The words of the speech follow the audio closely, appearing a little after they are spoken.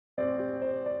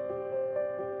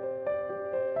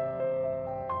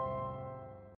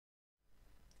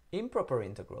Improper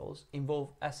integrals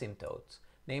involve asymptotes,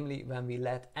 namely when we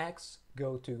let x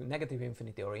go to negative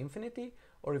infinity or infinity,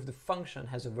 or if the function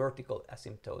has a vertical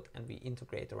asymptote and we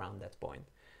integrate around that point.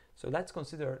 So let's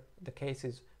consider the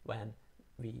cases when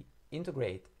we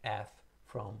integrate f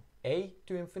from a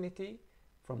to infinity,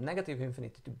 from negative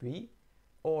infinity to b,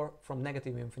 or from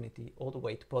negative infinity all the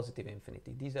way to positive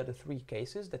infinity. These are the three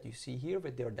cases that you see here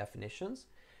with their definitions.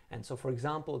 And so, for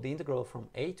example, the integral from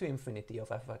a to infinity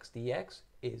of f of x dx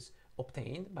is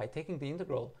obtained by taking the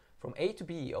integral from a to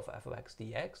b of f of x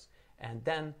dx and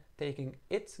then taking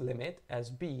its limit as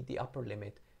b, the upper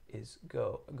limit,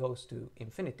 goes to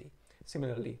infinity.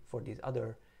 Similarly, for these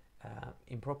other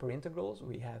improper integrals,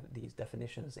 we have these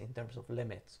definitions in terms of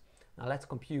limits. Now let's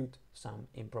compute some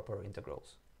improper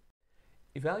integrals.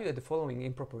 Evaluate the following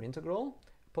improper integral,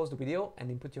 pause the video and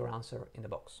input your answer in the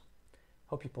box.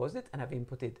 Hope you paused it and have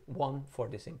inputted 1 for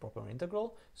this improper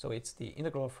integral. So it's the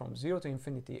integral from 0 to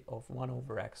infinity of 1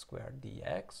 over x squared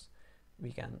dx.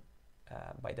 We can,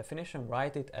 by definition,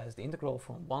 write it as the integral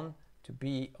from 1 to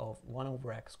b of 1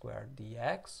 over x squared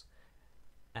dx,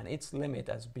 and its limit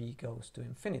as b goes to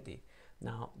infinity.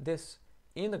 Now, this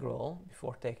integral,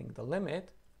 before taking the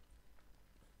limit,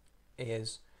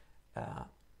 is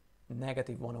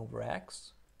negative 1 over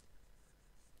x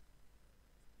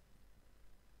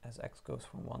as x goes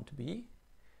from 1 to b.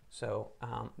 So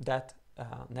that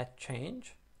net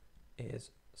change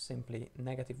is simply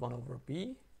negative 1 over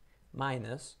b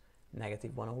minus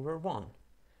negative 1 over 1.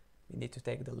 We need to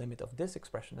take the limit of this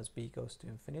expression as b goes to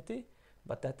infinity,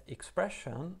 but that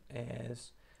expression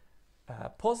is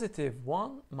positive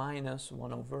 1 minus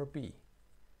 1 over b.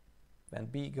 When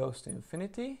b goes to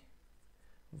infinity,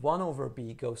 1 over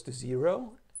b goes to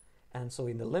 0, and so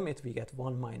in the limit we get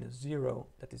 1 minus 0,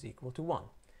 that is equal to 1.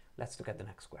 Let's look at the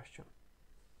next question.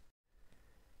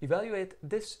 Evaluate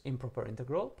this improper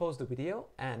integral, pause the video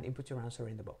and input your answer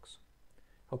in the box.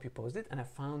 Hope you paused it and have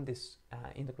found this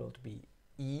integral to be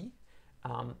e.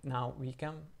 Now we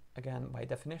can, again by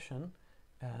definition,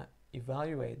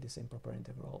 evaluate this improper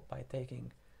integral by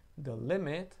taking the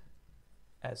limit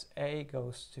as a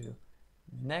goes to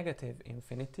negative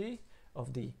infinity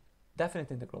of the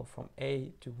definite integral from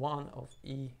a to 1 of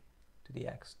e to the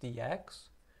x dx.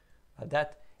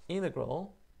 That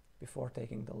integral, before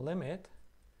taking the limit,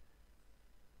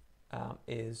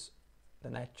 is the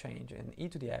net change in e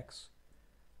to the x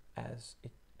as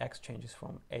x changes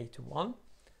from a to 1.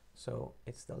 So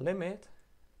it's the limit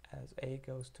as a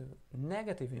goes to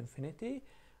negative infinity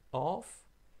of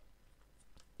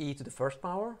e to the first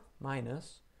power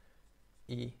minus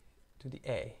e to the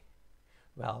a.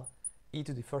 Well, e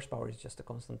to the first power is just a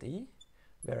constant e,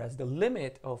 whereas the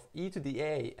limit of e to the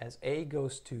a as a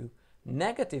goes to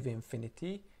negative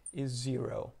infinity is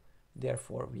 0.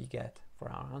 Therefore, we get for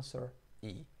our answer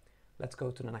e. Let's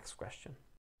go to the next question.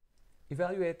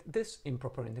 Evaluate this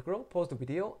improper integral, pause the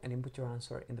video and input your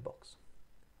answer in the box.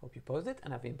 Hope you paused it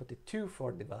and I've inputted 2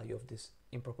 for the value of this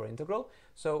improper integral.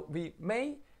 So we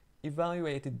may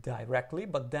evaluate it directly,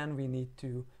 but then we need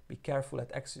to be careful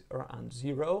at x around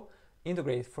 0,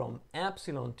 integrate from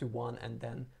epsilon to 1 and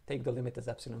then take the limit as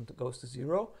epsilon goes to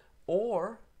 0,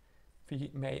 or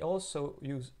we may also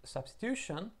use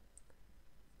substitution.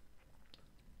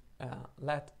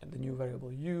 Let the new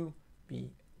variable u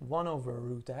be 1 over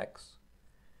root x.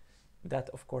 That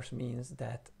of course means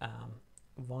that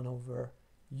 1 over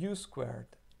u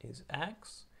squared is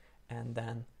x, and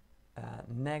then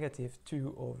negative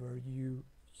 2 over u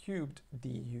cubed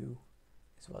du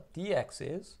is what dx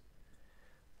is.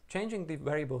 Changing the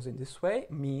variables in this way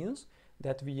means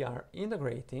that we are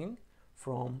integrating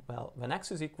from, well, when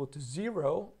x is equal to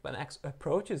 0, when x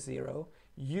approaches 0,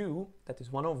 u, that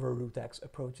is 1 over root x,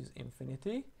 approaches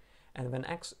infinity. And when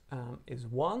x is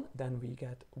 1, then we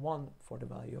get 1 for the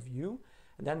value of u.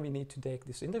 And then we need to take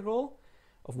this integral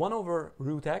of 1 over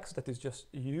root x, that is just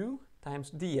u,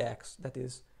 times dx, that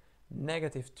is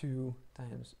negative 2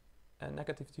 times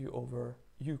negative 2 over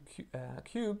u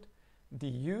cubed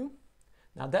du.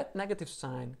 Now that negative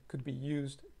sign could be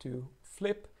used to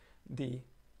flip the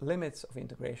limits of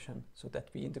integration so that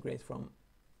we integrate from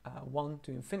 1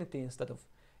 to infinity instead of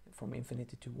from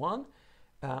infinity to 1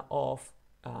 of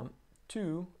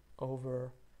 2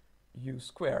 over u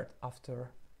squared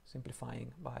after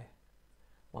simplifying by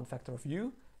one factor of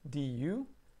u du.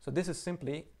 So this is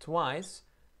simply twice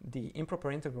the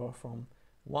improper integral from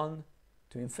 1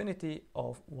 to infinity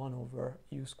of 1 over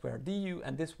u squared du,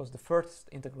 and this was the first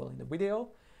integral in the video,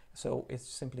 so it's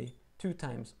simply 2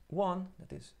 times 1,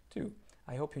 that is 2.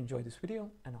 I hope you enjoyed this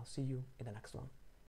video and I'll see you in the next one.